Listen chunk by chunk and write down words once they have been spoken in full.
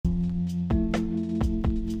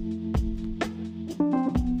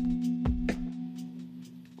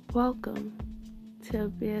Welcome to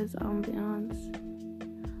Beer's Ambiance.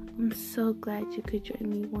 I'm so glad you could join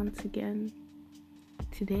me once again.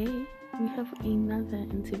 Today, we have another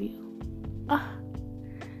interview.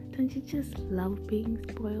 Don't you just love being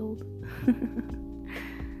spoiled?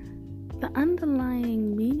 The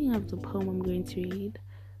underlying meaning of the poem I'm going to read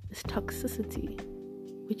is toxicity,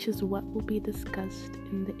 which is what will be discussed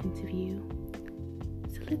in the interview.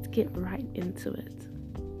 So let's get right into it.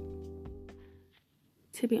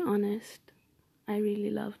 To be honest, I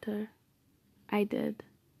really loved her. I did.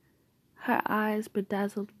 Her eyes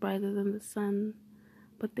bedazzled brighter than the sun,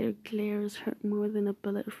 but their glares hurt more than a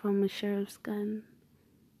bullet from a sheriff's gun.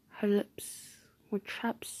 Her lips were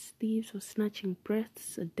trapped thieves of snatching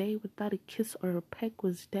breaths. A day without a kiss or a peck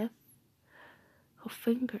was death. Her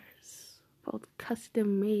fingers felt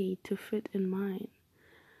custom-made to fit in mine,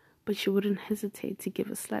 but she wouldn't hesitate to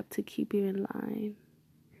give a slap to keep you in line.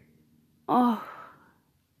 Oh,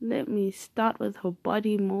 let me start with her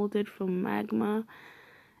body molded from magma.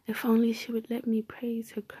 If only she would let me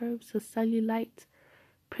praise her curves, her cellulite,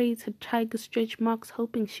 praise her tiger stretch marks,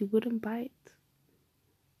 hoping she wouldn't bite.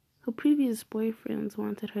 Her previous boyfriends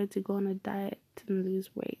wanted her to go on a diet and lose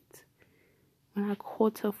weight. When I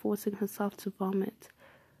caught her forcing herself to vomit,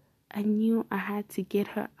 I knew I had to get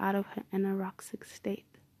her out of her anorexic state.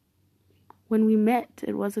 When we met,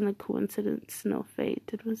 it wasn't a coincidence, no fate.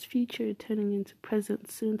 It was future turning into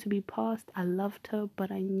present, soon to be past. I loved her,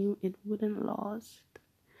 but I knew it wouldn't last.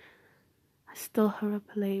 I still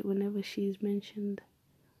hyperventilate whenever she's mentioned.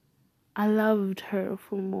 I loved her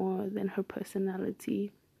for more than her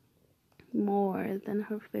personality, more than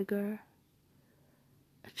her figure.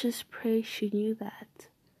 I just pray she knew that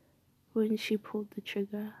when she pulled the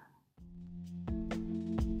trigger.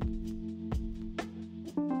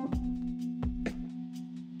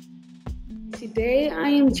 Today I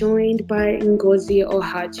am joined by Ngozi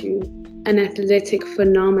Ohaju, an athletic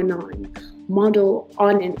phenomenon, model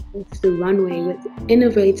on and off the runway with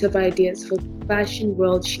innovative ideas for the fashion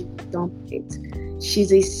world she dominates.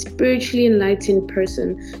 She's a spiritually enlightened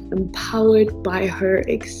person, empowered by her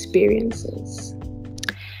experiences.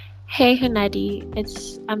 Hey Hunadi,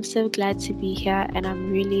 I'm so glad to be here, and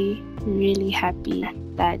I'm really, really happy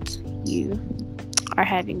that you are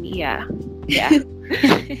having me here. Yeah.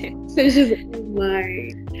 Pleasure's all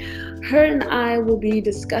mine. Her and I will be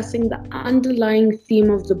discussing the underlying theme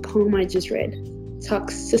of the poem I just read,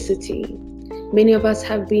 toxicity. Many of us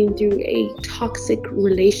have been through a toxic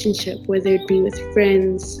relationship, whether it be with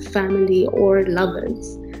friends, family, or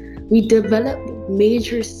lovers. We develop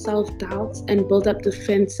major self-doubts and build up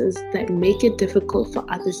defenses that make it difficult for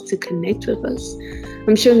others to connect with us.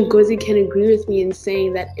 I'm sure Ngozi can agree with me in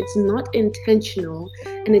saying that it's not intentional,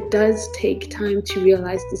 and it does take time to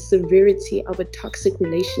realize the severity of a toxic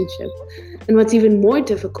relationship. And what's even more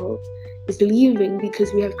difficult is leaving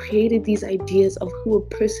because we have created these ideas of who a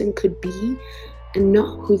person could be and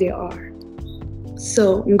not who they are.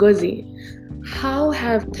 So, Ngozi, how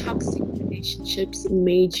have toxic relationships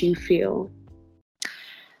made you feel?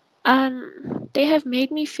 They have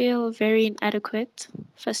made me feel very inadequate,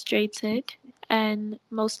 frustrated, and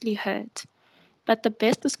mostly hurt. But the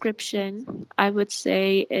best description I would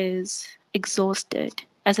say is exhausted,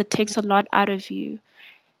 as it takes a lot out of you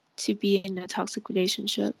to be in a toxic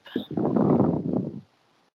relationship.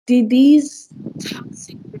 Did these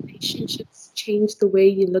toxic relationships change the way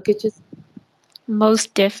you look at yourself?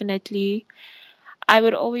 Most definitely, I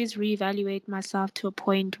would always reevaluate myself to a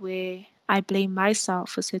point where I blame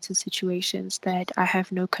myself for certain situations that I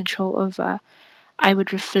have no control over. I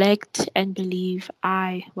would reflect and believe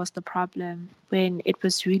I was the problem when it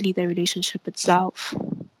was really the relationship itself.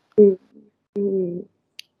 Mm, mm,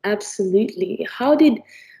 absolutely. How did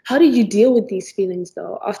you deal with these feelings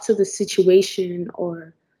though after the situation,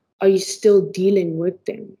 or are you still dealing with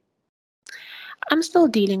them? I'm still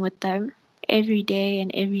dealing with them every day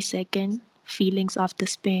and every second, feelings of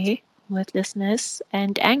despair, worthlessness,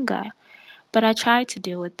 and anger. But I try to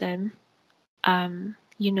deal with them,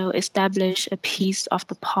 establish a piece of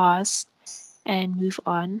the past and move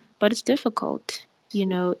on. But it's difficult.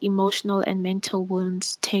 Emotional and mental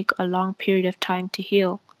wounds take a long period of time to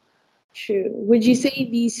heal. True. Would you say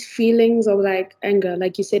these feelings of like anger,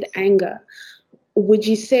 like you said, anger, would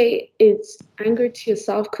you say it's anger to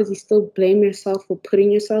yourself because you still blame yourself for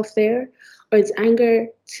putting yourself there? Or it's anger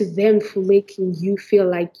to them for making you feel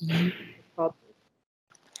like you are the problem?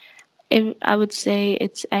 I would say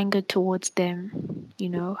it's anger towards them,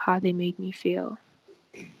 how they made me feel.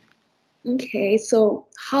 Okay, so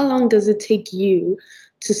how long does it take you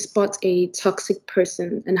to spot a toxic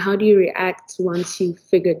person, and how do you react once you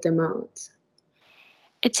figured them out?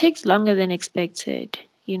 It takes longer than expected.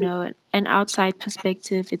 An outside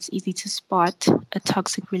perspective, it's easy to spot a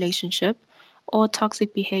toxic relationship or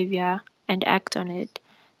toxic behavior and act on it.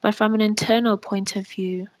 But from an internal point of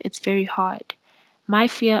view, it's very hard. My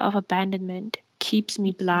fear of abandonment keeps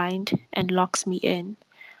me blind and locks me in.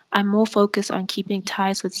 I'm more focused on keeping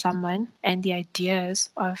ties with someone and the ideas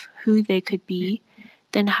of who they could be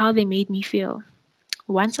than how they made me feel.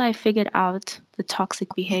 Once I figured out the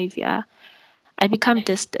toxic behavior, I become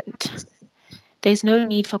distant. There's no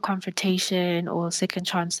need for confrontation or second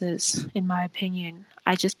chances, in my opinion.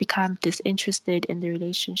 I just become disinterested in the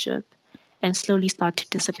relationship and slowly start to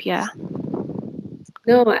disappear.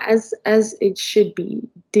 No, as it should be.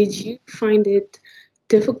 Did you find it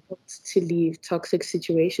difficult to leave toxic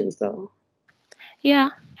situations though? Yeah,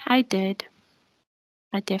 I did.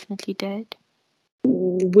 I definitely did.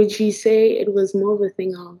 Would you say it was more of a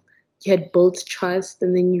thing of you had built trust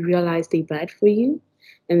and then you realized they bad for you,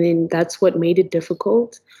 and then that's what made it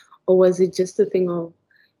difficult? Or was it just a thing of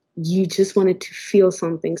you just wanted to feel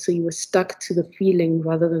something, so you were stuck to the feeling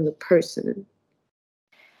rather than the person?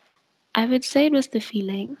 I would say it was the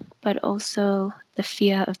feeling, but also the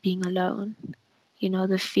fear of being alone.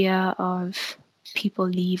 The fear of people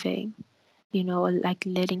leaving, or like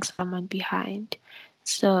letting someone behind.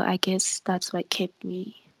 So I guess that's what kept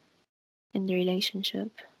me in the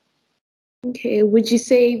relationship. Okay, would you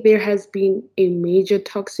say there has been a major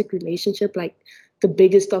toxic relationship, like the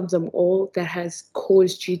biggest of them all, that has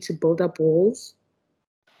caused you to build up walls?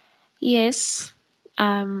 Yes,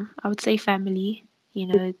 I would say family.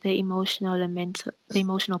 The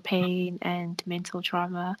emotional pain and mental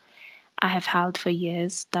trauma I have held for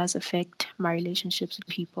years does affect my relationships with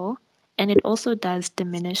people, and it also does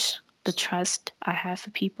diminish the trust I have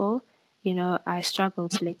for people. I struggle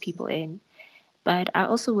to let people in, but I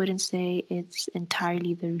also wouldn't say it's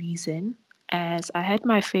entirely the reason, as I had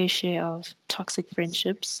my fair share of toxic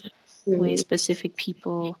friendships where Mm, specific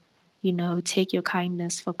people, take your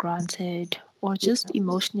kindness for granted or just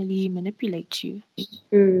emotionally manipulate you.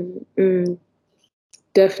 mm, mm,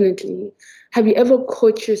 definitely. Have you ever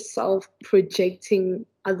caught yourself projecting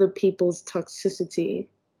other people's toxicity?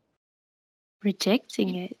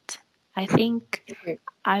 Rejecting it, I think Okay.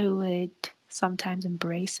 I would sometimes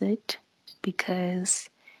embrace it because,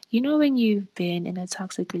 when you've been in a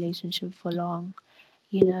toxic relationship for long,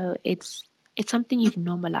 it's something you've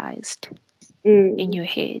normalized in Mm, your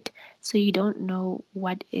head. So you don't know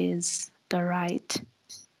what is the right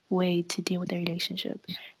way to deal with the relationship.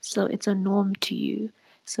 So it's a norm to you.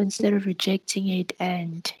 So instead of rejecting it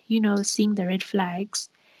and, seeing the red flags,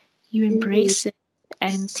 you mm. embrace it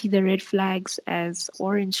and see the red flags as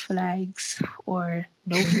orange flags or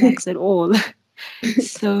no flags at all.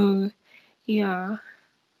 So, yeah,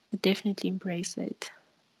 definitely embrace it.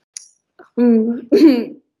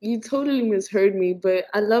 You totally misheard me, but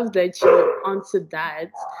I love that you answered that.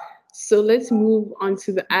 So let's move on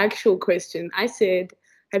to the actual question. I said,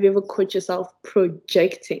 have you ever caught yourself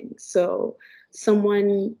projecting? So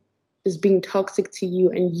someone is being toxic to you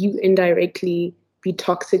and you indirectly be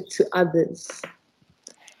toxic to others.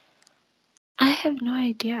 I have no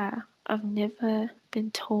idea. I've never been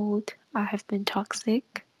told I have been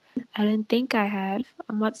toxic. I don't think I have.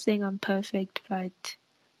 I'm not saying I'm perfect, but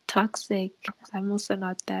toxic, I'm also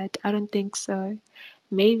not that. I don't think so.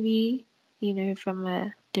 Maybe, from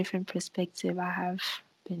a different perspective, I have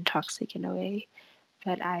been toxic in a way,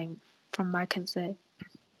 but from my concern,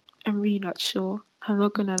 I'm really not sure. I'm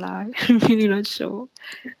not gonna lie. I'm really not sure.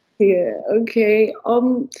 Yeah, okay.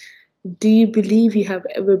 Do you believe you have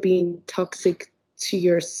ever been toxic to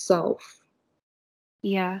yourself?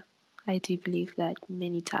 Yeah, I do believe that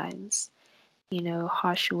many times.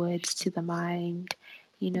 Harsh words to the mind,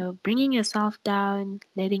 bringing yourself down,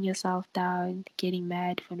 letting yourself down, getting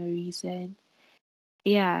mad for no reason.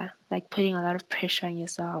 Yeah, like putting a lot of pressure on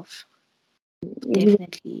yourself.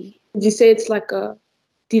 Definitely. Would you say it's like a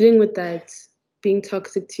dealing with that, being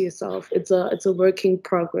toxic to yourself? It's a work in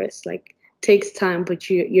progress. Like takes time, but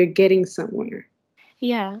you're getting somewhere.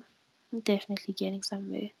 Yeah, I'm definitely getting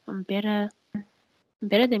somewhere. I'm better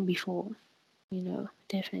than before,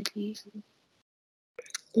 definitely.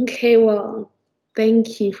 Okay, well,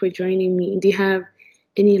 thank you for joining me. Do you have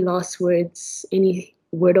any last words? Any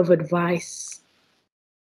word of advice?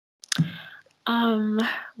 Um,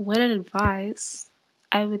 what advice?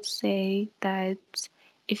 I would say that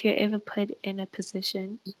if you're ever put in a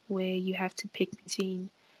position where you have to pick between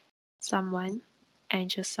someone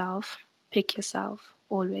and yourself, pick yourself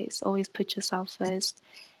always. Always put yourself first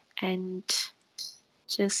and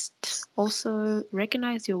just also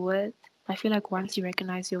recognize your worth. I feel like once you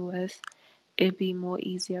recognize your worth, it'll be more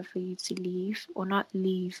easier for you to leave or not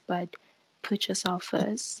leave, but put yourself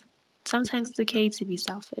first. Sometimes it's okay to be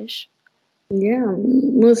selfish. Yeah,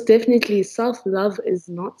 most definitely. Self-love is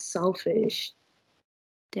not selfish.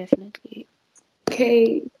 Definitely.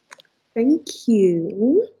 Okay, thank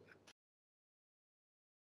you.